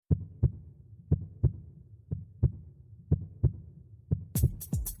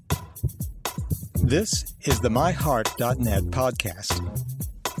This is the MyHeart.net podcast.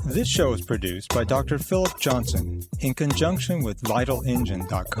 This show is produced by Dr. Philip Johnson in conjunction with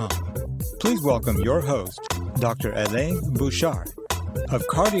VitalEngine.com. Please welcome your host, Dr. Alain Bouchard, of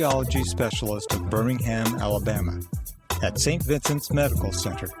Cardiology Specialist of Birmingham, Alabama, at St. Vincent's Medical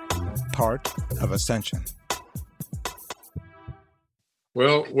Center, part of Ascension.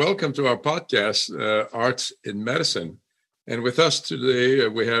 Well, welcome to our podcast, Arts in Medicine. And with us today,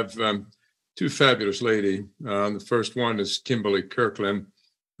 we have two fabulous ladies. The first one is Kimberly Kirkland,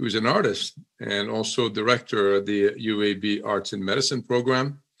 who's an artist and also director of the UAB Arts in Medicine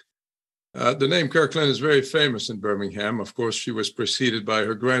program. The name Kirkland is very famous in Birmingham. Of course, she was preceded by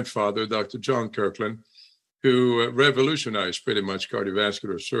her grandfather, Dr. John Kirkland, who revolutionized pretty much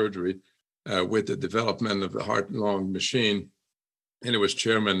cardiovascular surgery with the development of the heart-lung machine. And it was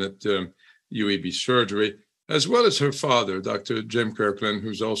chairman at UAB Surgery, as well as her father, Dr. Jim Kirkland,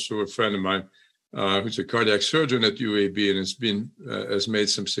 who's also a friend of mine, who's a cardiac surgeon at UAB and has made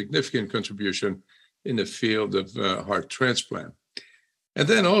some significant contribution in the field of heart transplant. And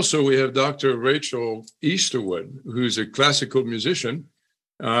then also we have Dr. Rachel Easterwood, who's a classical musician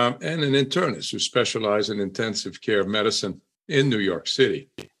and an internist who specializes in intensive care medicine in New York City.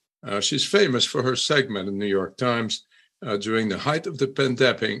 She's famous for her segment in the New York Times during the height of the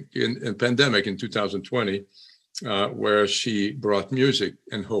pandemic in 2020, where she brought music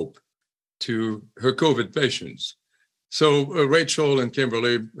and hope to her COVID patients. So Rachel and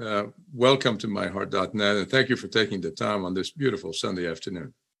Kimberly, welcome to MyHeart.net, and thank you for taking the time on this beautiful Sunday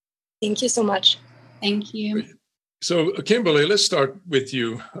afternoon. Thank you so much. Thank you. So Kimberly, let's start with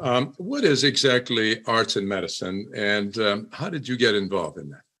you. What is exactly arts in medicine, and how did you get involved in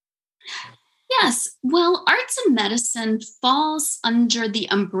that? Yes, well, arts and medicine falls under the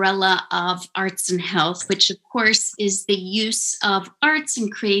umbrella of arts and health, which of course is the use of arts and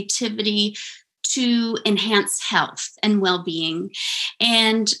creativity to enhance health and well-being.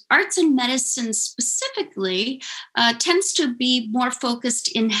 And arts and medicine specifically tends to be more focused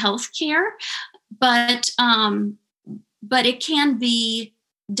in healthcare, but it can be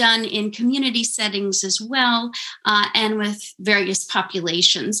done in community settings as well, and with various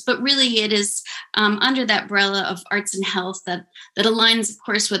populations. But really it is under that umbrella of arts and health that aligns, of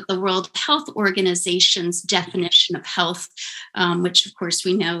course, with the World Health Organization's definition of health, which of course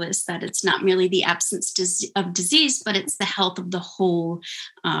we know is that it's not merely the absence of disease, but it's the health of the whole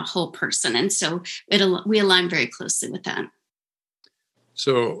person. And so we align very closely with that.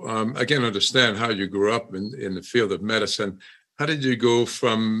 So I can understand how you grew up in the field of medicine. How did you go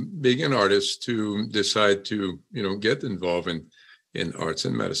from being an artist to decide to, get involved in arts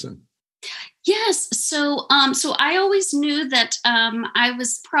and medicine? Yes. So I always knew that I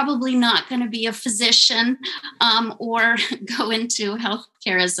was probably not going to be a physician or go into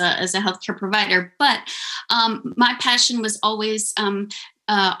healthcare as a healthcare provider. But my passion was always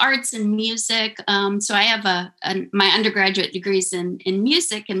arts and music. So I have my undergraduate degrees in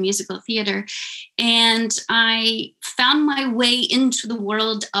music and musical theater. And I found my way into the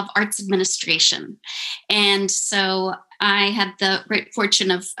world of arts administration. And so I had the great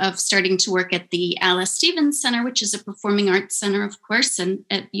fortune of starting to work at the Alice Stevens Center, which is a performing arts center, of course, and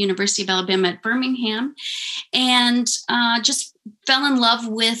at University of Alabama at Birmingham, and just fell in love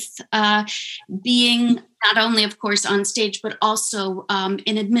with being not only, of course, on stage, but also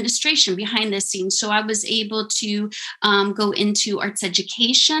in administration behind the scenes. So I was able to go into arts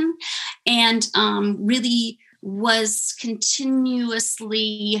education and really was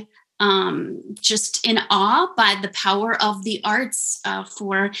continuously just in awe by the power of the arts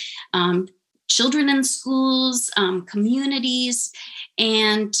for children in schools, communities,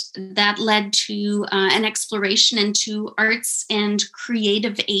 and that led to an exploration into arts and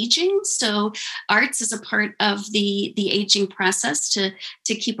creative aging. So arts is a part of the aging process to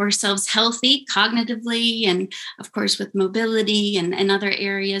keep ourselves healthy cognitively and, of course, with mobility and other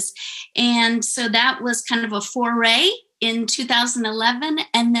areas. And so that was kind of a foray in 2011,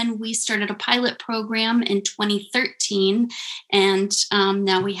 and then we started a pilot program in 2013, and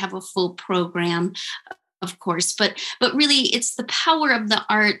now we have a full program, of course. But really, it's the power of the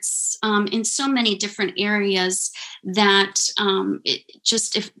arts in so many different areas that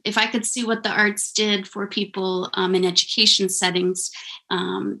if I could see what the arts did for people in education settings,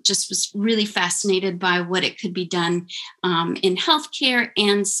 just was really fascinated by what it could be done in healthcare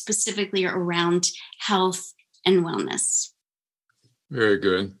and specifically around health and wellness. Very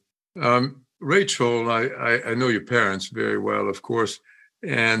good. Rachel, I know your parents very well, of course,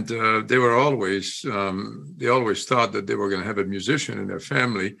 and they always thought that they were going to have a musician in their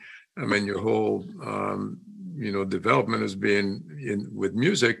family. I mean, your whole development as being with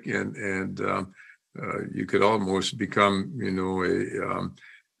music, and you could almost become,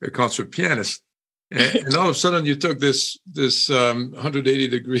 a concert pianist. And all of a sudden, you took this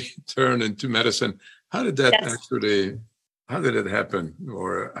 180-degree turn into medicine. How did that How did it happen,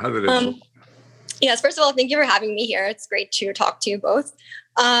 or how did it? Yes, first of all, thank you for having me here. It's great to talk to you both.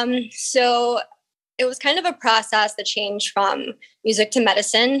 So it was kind of a process that changed from music to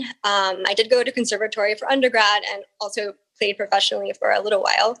medicine. I did go to conservatory for undergrad and also played professionally for a little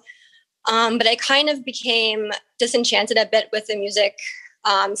while. But I kind of became disenchanted a bit with the music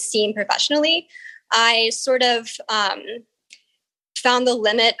scene professionally. I sort of found the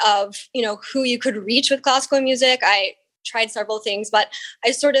limit of, who you could reach with classical music. I tried several things, but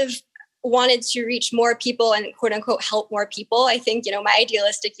I sort of wanted to reach more people and quote unquote help more people. I think, my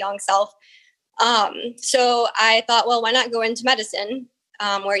idealistic young self. So I thought, well, why not go into medicine,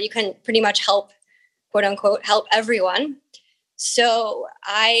 where you can pretty much help, quote unquote, help everyone. So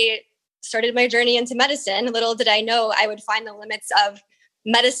I started my journey into medicine. Little did I know I would find the limits of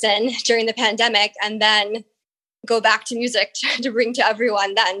medicine during the pandemic and then go back to music to bring to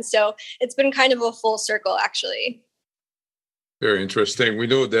everyone then. So it's been kind of a full circle, actually. Very interesting. We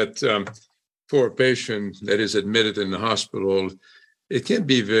know that for a patient that is admitted in the hospital, it can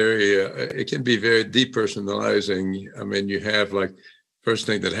be very depersonalizing. I mean, you have first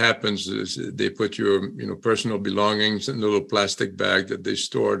thing that happens is they put your personal belongings in a little plastic bag that they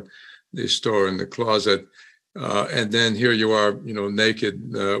store in the closet, and then here you are, naked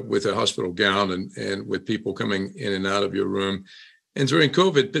with a hospital gown and with people coming in and out of your room. And during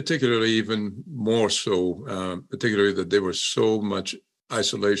COVID, particularly, even more so, particularly that there was so much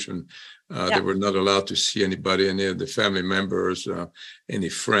isolation. They were not allowed to see anybody, any of the family members, any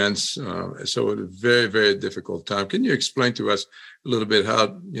friends. So it was a very, very difficult time. Can you explain to us a little bit how,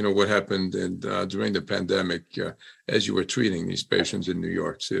 what happened during the pandemic as you were treating these patients in New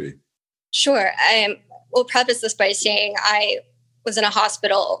York City? Sure. I will preface this by saying I was in a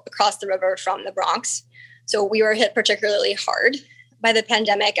hospital across the river from the Bronx. So we were hit particularly hard by the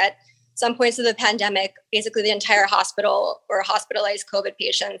pandemic. At some points of the pandemic, basically the entire hospital were hospitalized COVID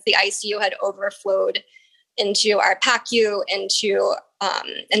patients. The ICU had overflowed into our PACU,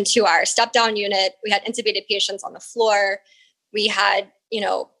 into our step-down unit. We had intubated patients on the floor. We had,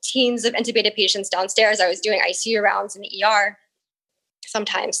 teams of intubated patients downstairs. I was doing ICU rounds in the ER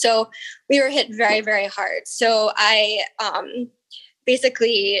sometimes. So we were hit very, very hard. So I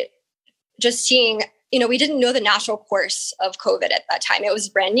basically just seeing, we didn't know the natural course of COVID at that time. It was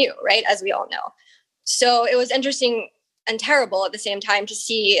brand new, right? As we all know. So it was interesting and terrible at the same time to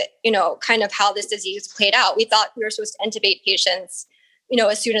see, kind of how this disease played out. We thought we were supposed to intubate patients,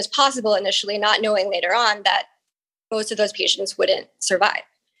 as soon as possible initially, not knowing later on that most of those patients wouldn't survive.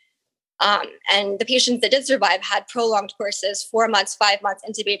 And the patients that did survive had prolonged courses, 4 months, 5 months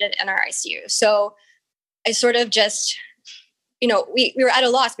intubated in our ICU. So I sort of just, we were at a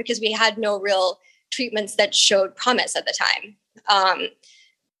loss because we had no real treatments that showed promise at the time.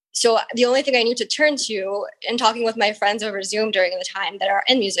 So the only thing I knew to turn to in talking with my friends over Zoom during the time that are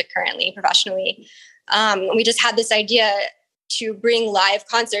in music currently, professionally, we just had this idea to bring live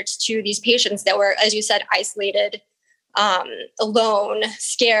concerts to these patients that were, as you said, isolated, alone,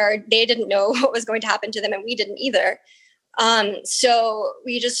 scared. They didn't know what was going to happen to them, and we didn't either. So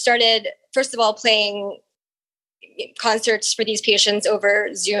we just started, first of all, playing concerts for these patients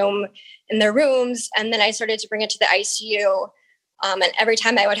over Zoom in their rooms. And then I started to bring it to the ICU. And every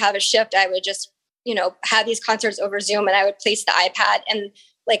time I would have a shift, I would just, have these concerts over Zoom, and I would place the iPad in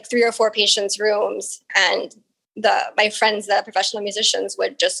 3 or 4 patients' rooms. And my friends, the professional musicians,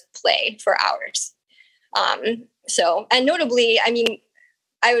 would just play for hours. And notably,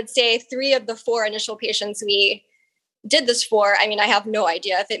 I would say 3 of the 4 initial patients we did this for, I have no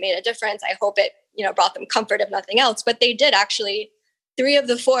idea if it made a difference. I hope it, brought them comfort, if nothing else, but they did actually. 3 of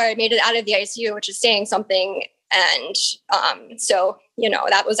the 4 made it out of the ICU, which is saying something. And so,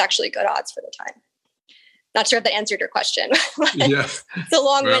 that was actually good odds for the time. Not sure if that answered your question. Yeah. It's a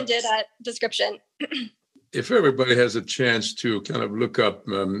long-winded description. If everybody has a chance to kind of look up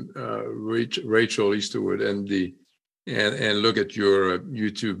Rachel Easterwood, MD, and look at your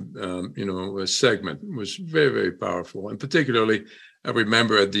YouTube, segment, it was very, very powerful. And particularly, I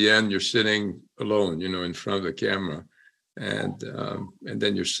remember at the end, you're sitting alone, in front of the camera. And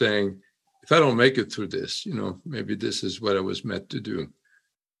then you're saying, if I don't make it through this, maybe this is what I was meant to do.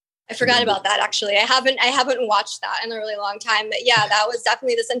 I forgot about that, actually. I haven't watched that in a really long time. But yeah, that was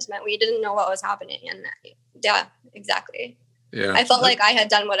definitely the sentiment. We didn't know what was happening. And yeah, exactly. Yeah. I felt like I had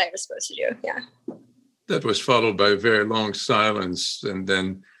done what I was supposed to do. Yeah. That was followed by a very long silence. And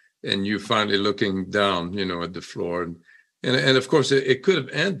then and you finally looking down, at the floor. And of course, it could have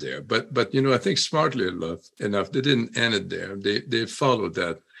ended there. But I think smartly enough, they didn't end it there. They followed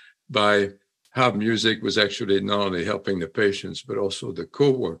that by how music was actually not only helping the patients, but also the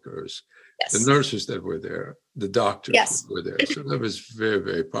co-workers, yes, the nurses that were there, the doctors, yes, that were there. So that was very,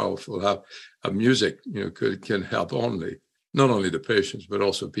 very powerful how music, can help not only the patients, but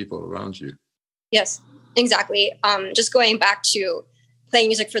also people around you. Yes, exactly. Just going back to playing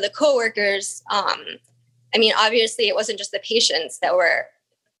music for the coworkers. Obviously it wasn't just the patients that were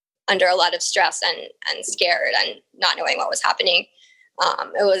under a lot of stress and scared and not knowing what was happening.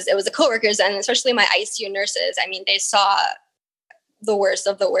 It was the coworkers, and especially my ICU nurses. They saw the worst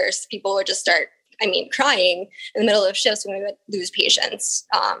of the worst. People would just start, crying in the middle of shifts when we would lose patients.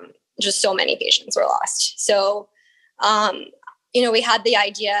 Just so many patients were lost. So, we had the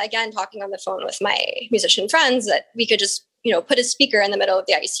idea, again, talking on the phone with my musician friends, that we could just, put a speaker in the middle of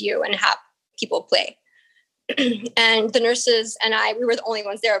the ICU and have people play. And the nurses and we were the only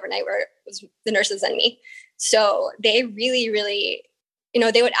ones there overnight, where it was the nurses and me. So they really, really,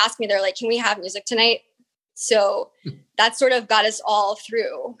 they would ask me, they're like, can we have music tonight? So that sort of got us all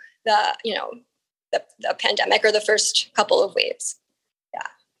through the pandemic, or the first couple of waves. Yeah.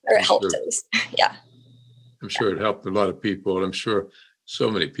 Or it helped us. Yeah. I'm sure it helped a lot of people. I'm sure so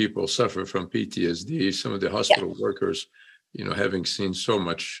many people suffer from PTSD. Some of the hospital workers, having seen so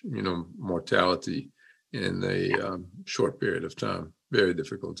much, mortality in a short period of time, very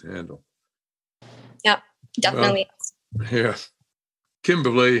difficult to handle. Yeah, definitely. Yeah.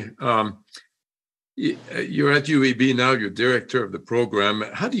 Kimberly, you're at UAB now, you're director of the program.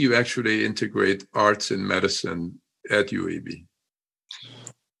 How do you actually integrate arts in medicine at UAB?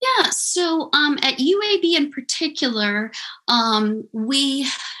 Yeah, so at UAB in particular, we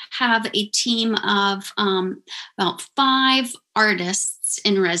have a team of about 5 artists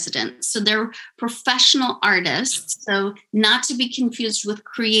in residence. So they're professional artists, so not to be confused with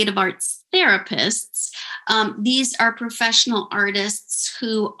creative arts therapists. These are professional artists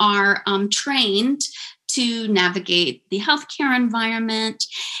who are trained to navigate the healthcare environment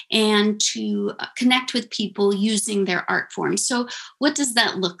and to connect with people using their art form. So what does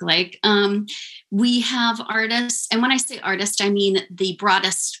that look like? We have artists, and when I say artist, I mean the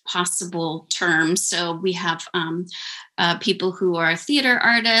broadest possible term. So we have people who are theater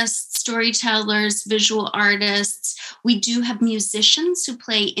artists, storytellers, visual artists. We do have musicians who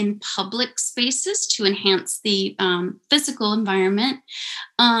play in public spaces to enhance the physical environment.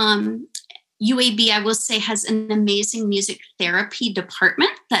 UAB, I will say, has an amazing music therapy department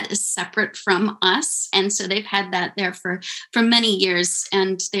that is separate from us. And so they've had that there for many years,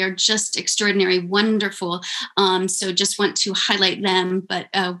 and they're just extraordinary, wonderful. So just want to highlight them. But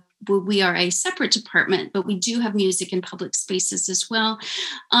we are a separate department, but we do have music in public spaces as well.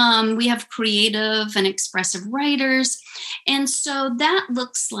 We have creative and expressive writers. And so that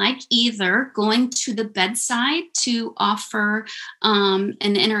looks like either going to the bedside to offer an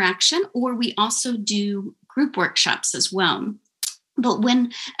interaction, or we also do group workshops as well. But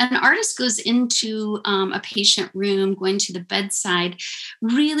when an artist goes into a patient room, going to the bedside,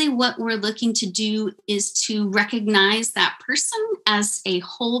 really what we're looking to do is to recognize that person as a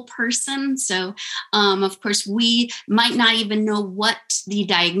whole person. So, of course, we might not even know what the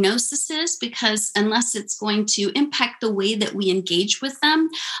diagnosis is, because unless it's going to impact the way that we engage with them,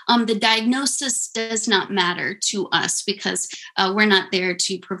 the diagnosis does not matter to us, because we're not there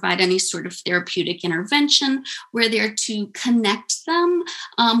to provide any sort of therapeutic intervention. We're there to connect them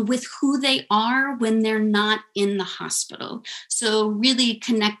with who they are when they're not in the hospital. So really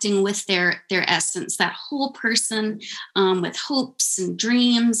connecting with their essence, that whole person with hopes and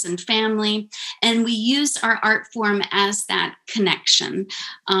dreams and family. And we use our art form as that connection.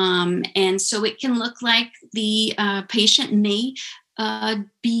 And so it can look like the patient may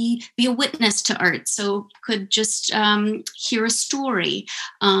be a witness to art. So could just hear a story.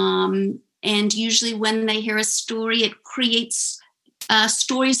 And usually when they hear a story, it creates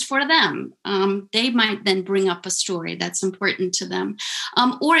stories for them. They might then bring up a story that's important to them.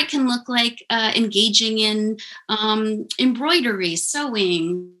 Or it can look like engaging in embroidery,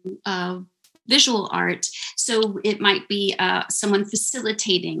 sewing, visual art. So it might be someone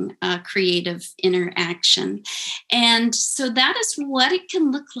facilitating creative interaction. And so that is what it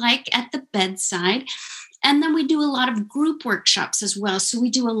can look like at the bedside. And then we do a lot of group workshops as well. So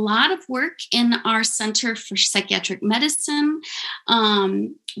we do a lot of work in our Center for Psychiatric Medicine,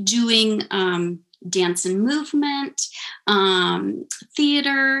 doing dance and movement,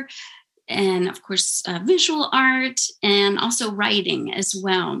 theater, and of course, visual art, and also writing as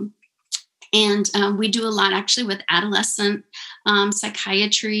well. And we do a lot actually with adolescent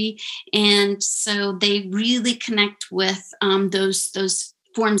psychiatry. And so they really connect with those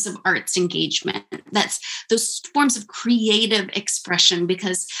forms of arts engagement. That's those forms of creative expression,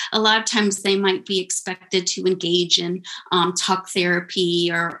 because a lot of times they might be expected to engage in talk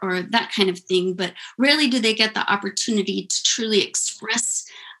therapy or that kind of thing, but rarely do they get the opportunity to truly express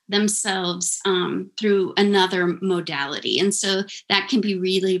themselves through another modality. And so that can be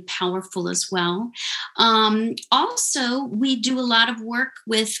really powerful as well. Also, we do a lot of work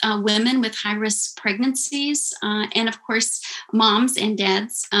with women with high-risk pregnancies, and of course, moms and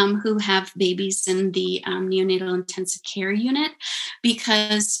dads who have babies in the neonatal intensive care unit,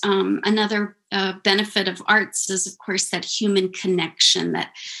 because another benefit of arts is, of course, that human connection that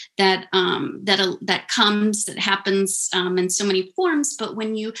happens in so many forms. But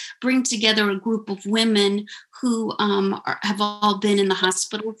when you bring together a group of women who have all been in the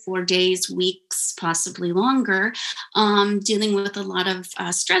hospital for days, weeks, possibly longer, dealing with a lot of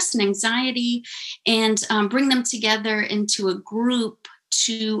stress and anxiety, and bring them together into a group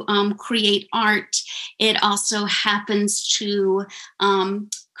to create art, it also happens to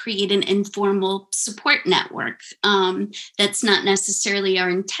create an informal support network. That's not necessarily our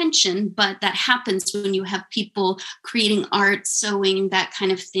intention, but that happens when you have people creating art, sewing, that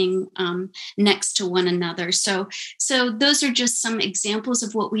kind of thing next to one another. So those are just some examples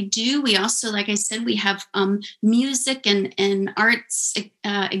of what we do. We also, like I said, we have music and arts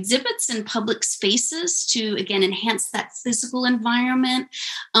exhibits in public spaces to, again, enhance that physical environment.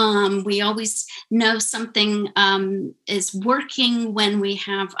 We always know something is working when we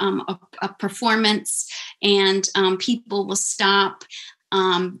have a performance, and people will stop,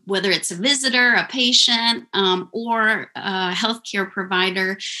 whether it's a visitor, a patient, or a healthcare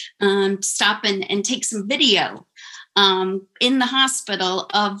provider, stop and take some video in the hospital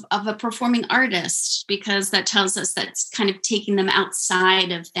of a performing artist, because that tells us that's kind of taking them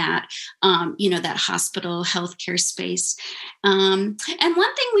outside of that, that hospital healthcare space. And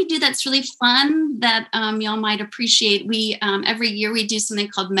one thing we do that's really fun that y'all might appreciate, we every year we do something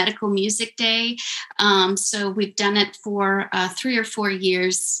called Medical Music Day. So we've done it for 3 or 4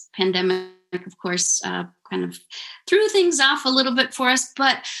 years. Pandemic, of course, kind of threw things off a little bit for us,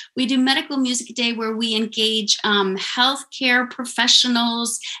 but we do Medical Music Day where we engage healthcare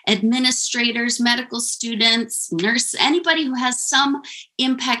professionals, administrators, medical students, nurses, anybody who has some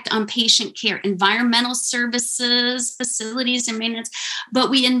impact on patient care, environmental services, facilities and maintenance. But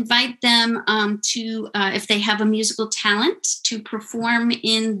we invite them to, if they have a musical talent, to perform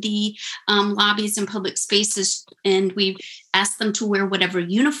in the lobbies and public spaces. And we ask them to wear whatever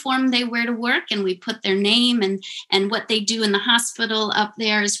uniform they wear to work, and we put their name and what they do in the hospital up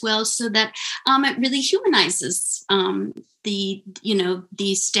there as well, so that it really humanizes the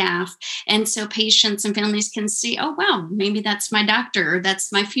staff. And so patients and families can see, oh, wow, maybe that's my doctor, or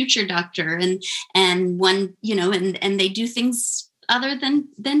that's my future doctor. And one, and they do things other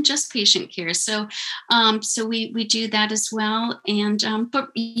than just patient care. So we do that as well. And, but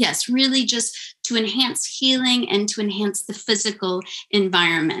yes, really just to enhance healing and to enhance the physical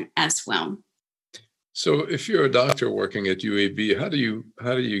environment as well. So if you're a doctor working at UAB, how do you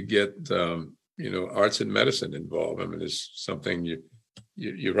get arts and medicine involved? I mean, is something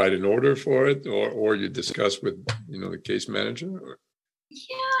you write an order for it, or you discuss with the case manager? Or?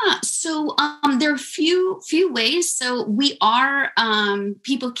 Yeah, so there are a few ways. So we are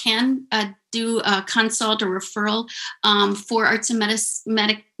people can do a consult or referral for arts and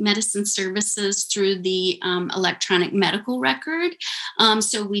medicine services through the electronic medical record.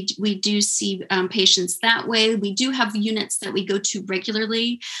 So we do see patients that way. We do have units that we go to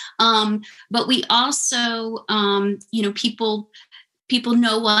regularly, but we also, people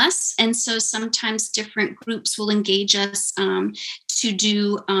know us, and so sometimes different groups will engage us to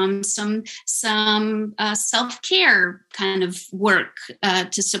do some self-care kind of work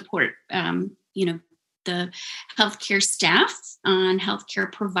to support the healthcare staff and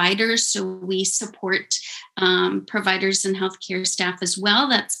healthcare providers. So we support providers and healthcare staff as well.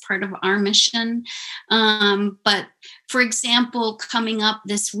 That's part of our mission. But for example, coming up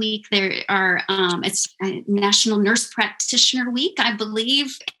this week, there are it's National Nurse Practitioner Week, I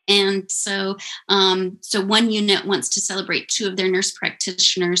believe. And so one unit wants to celebrate 2 of their nurse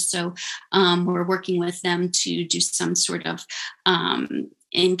practitioners. So we're working with them to do some sort of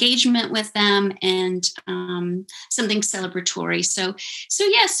engagement with them and something celebratory. So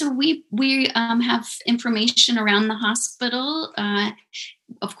we have information around the hospital.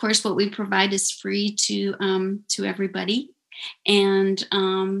 Of course, what we provide is free to everybody, and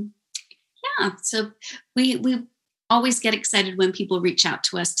so we always get excited when people reach out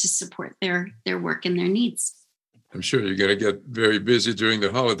to us to support their work and their needs. I'm sure you're going to get very busy during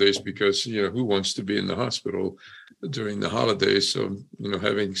the holidays because, who wants to be in the hospital during the holidays? So,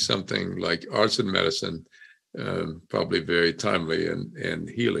 having something like arts and medicine, probably very timely and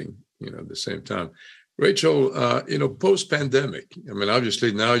healing, at the same time. Rachel, post-pandemic,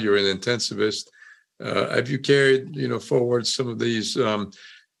 obviously now you're an intensivist. Have you carried, forward some of these,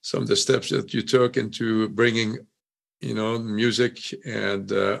 some of the steps that you took into bringing, music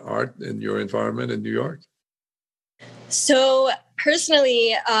and art in your environment in New York? So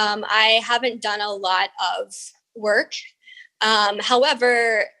personally, I haven't done a lot of work.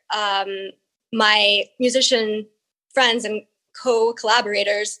 However, my musician friends and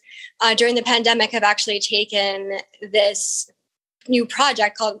co-collaborators during the pandemic have actually taken this new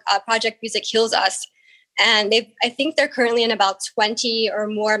project called Project Music Heals Us. And I think they're currently in about 20 or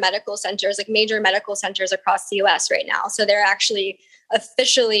more medical centers, like major medical centers across the US right now. So they're actually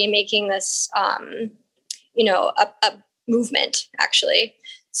officially making this, a movement, actually.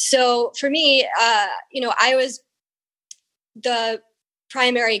 So for me, I was the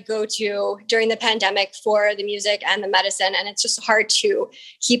primary go-to during the pandemic for the music and the medicine. And it's just hard to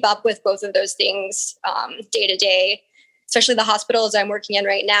keep up with both of those things day to day. Especially the hospitals I'm working in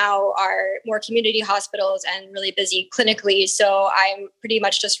right now are more community hospitals and really busy clinically. So I'm pretty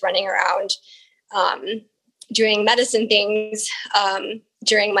much just running around doing medicine things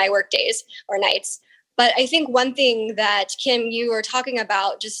during my work days or nights. But I think one thing that, Kim, you were talking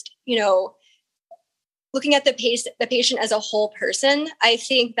about, just, looking at the patient as a whole person, I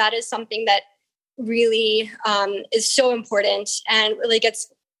think that is something that really is so important and really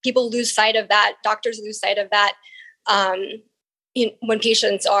gets people lose sight of that. Doctors lose sight of that. When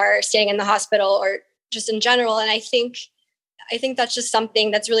patients are staying in the hospital or just in general. And I think that's just something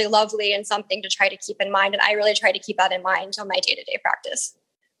that's really lovely and something to try to keep in mind. And I really try to keep that in mind on my day-to-day practice.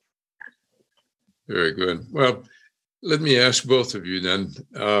 Very good. Well, let me ask both of you then,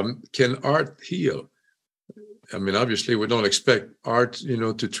 can art heal? Obviously we don't expect art,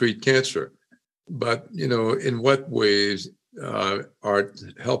 to treat cancer, but, in what ways art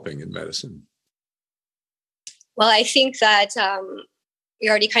helping in medicine? Well, I think that we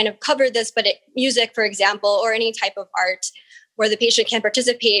already kind of covered this, but music, for example, or any type of art where the patient can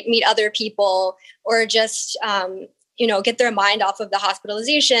participate, meet other people, or just, get their mind off of the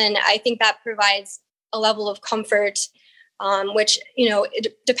hospitalization, I think that provides a level of comfort, which,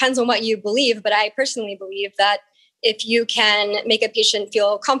 it depends on what you believe. But I personally believe that if you can make a patient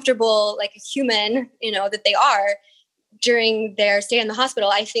feel comfortable, like a human, that they are during their stay in the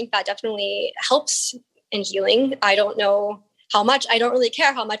hospital, I think that definitely helps in healing. I don't know how much. I don't really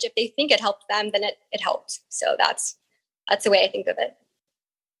care how much. If they think it helped them, then it helped. So that's the way I think of it.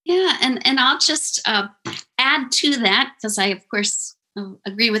 Yeah, and I'll just add to that, because I, of course,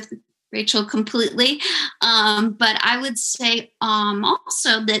 agree with Rachel completely. But I would say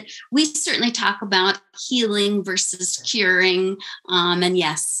also that we certainly talk about healing versus curing. And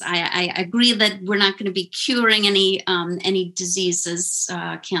yes, I agree that we're not going to be curing any diseases,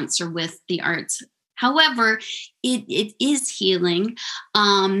 cancer, with the arts. However, it is healing.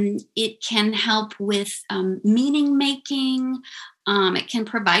 It can help with meaning making. It can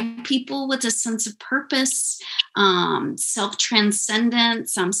provide people with a sense of purpose,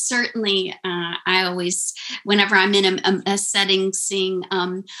 self-transcendence. Certainly, I always, whenever I'm in a setting, seeing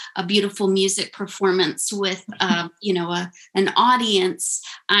a beautiful music performance with, an audience,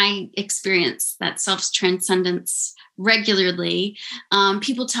 I experience that self-transcendence regularly.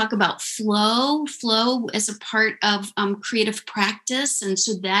 People talk about flow as a part of creative practice. And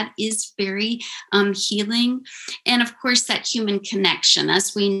so that is very healing. And of course, that human connection.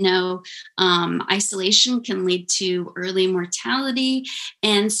 As we know, isolation can lead to early mortality.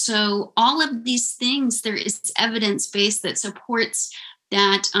 And so all of these things, there is evidence-based that supports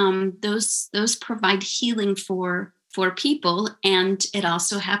that those provide healing for people. And it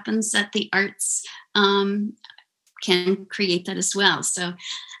also happens that the arts can create that as well. So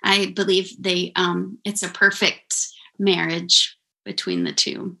I believe it's a perfect marriage between the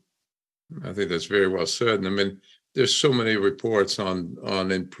two. I think that's very well said. And there's so many reports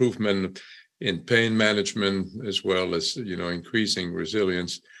on improvement in pain management, as well as, increasing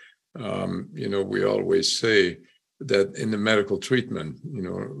resilience. We always say that in the medical treatment,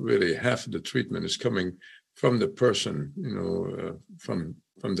 really half of the treatment is coming from the person, from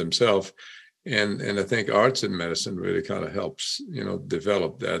themselves. And I think arts and medicine really kind of helps,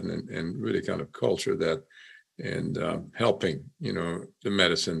 develop that and really kind of culture that, and helping, the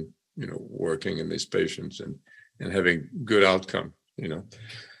medicine, working in these patients and having good outcome,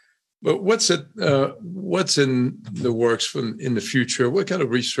 But what's in the works in the future? What kind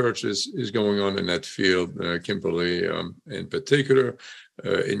of research is going on in that field, Kimberly, in particular,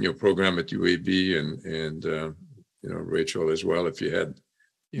 in your program at UAB, and Rachel as well, if you had,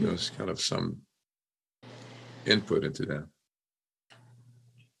 kind of some input into that.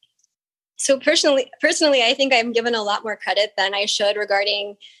 So personally, I think I'm given a lot more credit than I should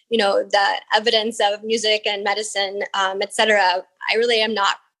regarding, the evidence of music and medicine, et cetera. I really am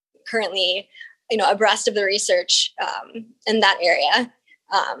not currently, abreast of the research in that area.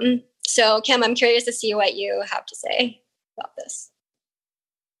 So Kim, I'm curious to see what you have to say about this.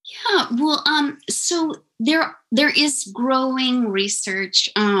 Yeah, well, so there is growing research.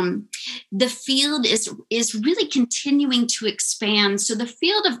 The field is really continuing to expand. So the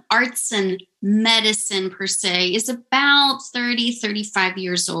field of arts and medicine per se is about 30, 35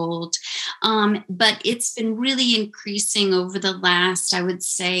 years old. But it's been really increasing over the last, I would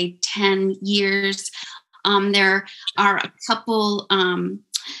say, 10 years. There are a couple,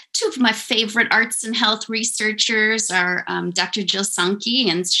 two of my favorite arts and health researchers are Dr. Jill Sankey,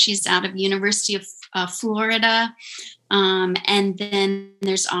 and she's out of University of Florida. And then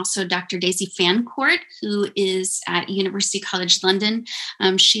there's also Dr. Daisy Fancourt, who is at University College London.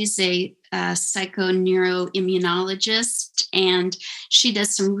 She's a psychoneuroimmunologist, and she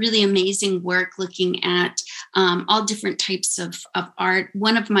does some really amazing work looking at all different types of art.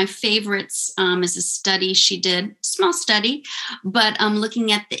 One of my favorites is a study she did, small study, but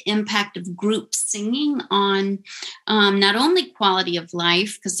looking at the impact of group singing on not only quality of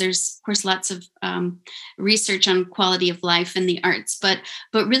life, because there's, of course, lots of research on quality of life in the arts, but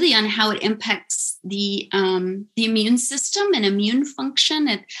really on how it impacts the immune system and immune function.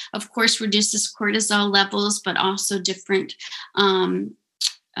 It, of course, reduces cortisol levels, but also different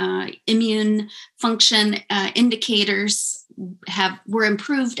immune function indicators were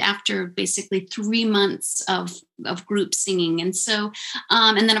improved after basically 3 months of group singing. And so,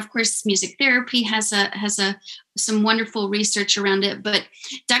 and then of course, music therapy has some wonderful research around it. But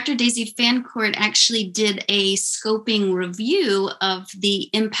Dr. Daisy Fancourt actually did a scoping review of the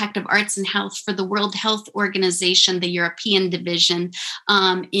impact of arts and health for the World Health Organization, the European division,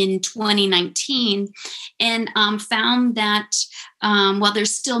 in 2019, and found that while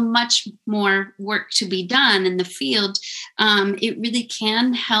there's still much more work to be done in the field, it really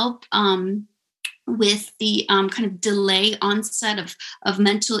can help with the kind of delay onset of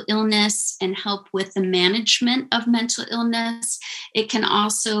mental illness and help with the management of mental illness. It can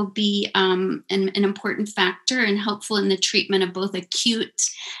also be an important factor and helpful in the treatment of both acute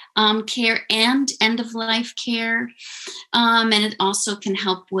care and end-of-life care. And it also can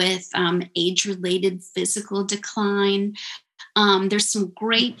help with age-related physical decline. There's some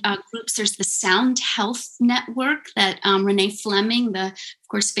great groups. There's the Sound Health Network that Renee Fleming, the, of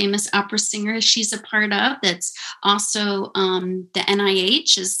course, famous opera singer, she's a part of. That's also the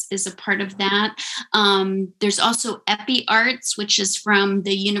NIH is a part of that. There's also EpiArts, which is from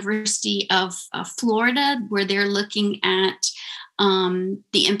the University of Florida, where they're looking at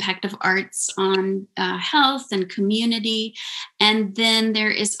the impact of arts on health and community. And then there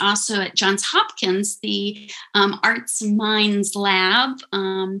is also at Johns Hopkins, the Arts and Minds Lab.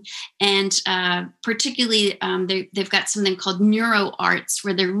 And particularly, they've got something called NeuroArts,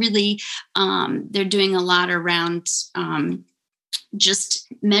 where they're really, they're doing a lot around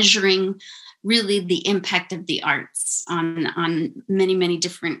just measuring really the impact of the arts on many, many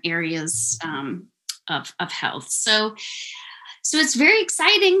different areas of health. So it's a very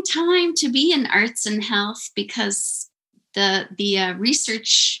exciting time to be in arts and health because the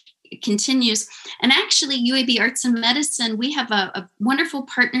research continues. And actually, UAB Arts and Medicine, we have a wonderful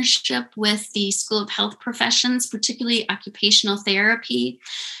partnership with the School of Health Professions, particularly occupational therapy.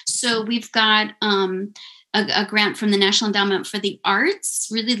 So we've got a grant from the National Endowment for the Arts,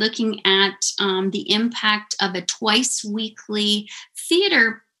 really looking at the impact of a twice weekly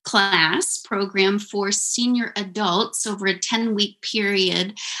theater class program for senior adults over a 10-week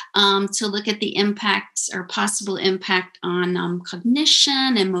period to look at the impact or possible impact on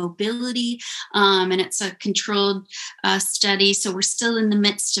cognition and mobility. And it's a controlled study. So we're still in the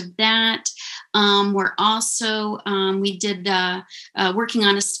midst of that. We're also, we did working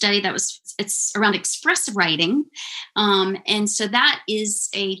on a study that it's around expressive writing. And so that is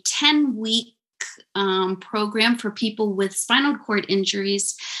a 10-week program for people with spinal cord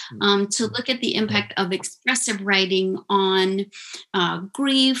injuries to look at the impact of expressive writing on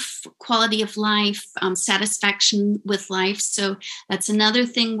grief, quality of life, satisfaction with life. So that's another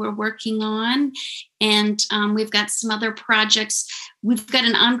thing we're working on. And we've got some other projects. We've got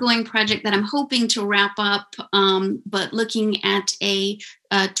an ongoing project that I'm hoping to wrap up, but looking at a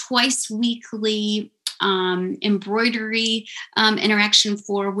twice weekly embroidery interaction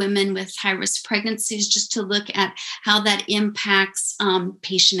for women with high-risk pregnancies, just to look at how that impacts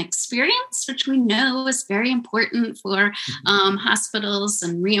patient experience, which we know is very important for hospitals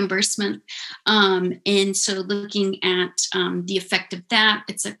and reimbursement. And so looking at the effect of that,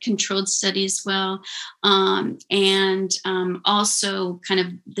 it's a controlled study as well. And also kind of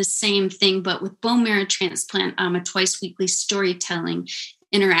the same thing, but with bone marrow transplant, a twice weekly storytelling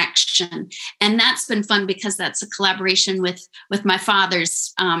interaction. And that's been fun because that's a collaboration with my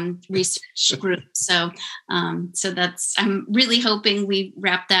father's research group. So that's, I'm really hoping we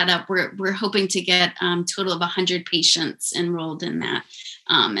wrap that up. We're hoping to get a total of 100 patients enrolled in that.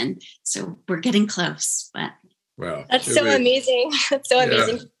 And so we're getting close, but. Wow. That's so amazing. That's so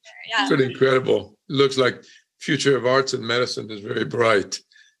amazing. Yeah. Pretty incredible. It looks like future of arts and medicine is very bright.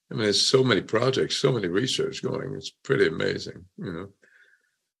 I mean, there's so many projects, so many research going. It's pretty amazing, you know.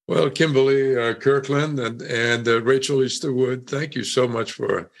 Well, Kimberly Kirkland and Rachel Easterwood, thank you so much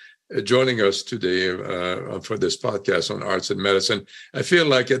for joining us today for this podcast on arts and medicine. I feel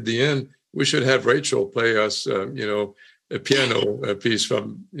like at the end, we should have Rachel play us, a piano piece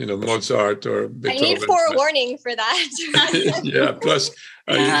from, Mozart or Beethoven. I need forewarning for that. Yeah, plus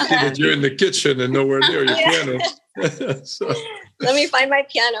you see that you're in the kitchen and nowhere near your piano. So. Let me find my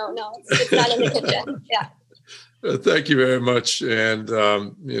piano. No, it's not in the kitchen. Yeah. Thank you very much. And,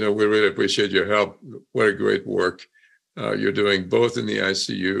 we really appreciate your help. What a great work you're doing, both in the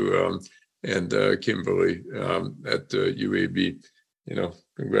ICU and Kimberly at UAB.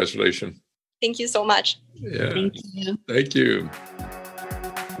 Congratulations. Thank you so much. Yeah. Thank you. Thank you.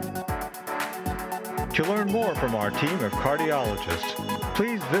 To learn more from our team of cardiologists,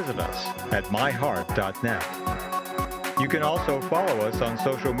 please visit us at myheart.net. You can also follow us on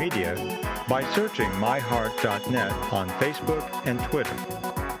social media by searching myheart.net on Facebook and Twitter.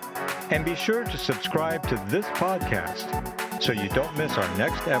 And be sure to subscribe to this podcast so you don't miss our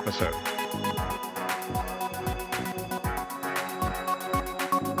next episode.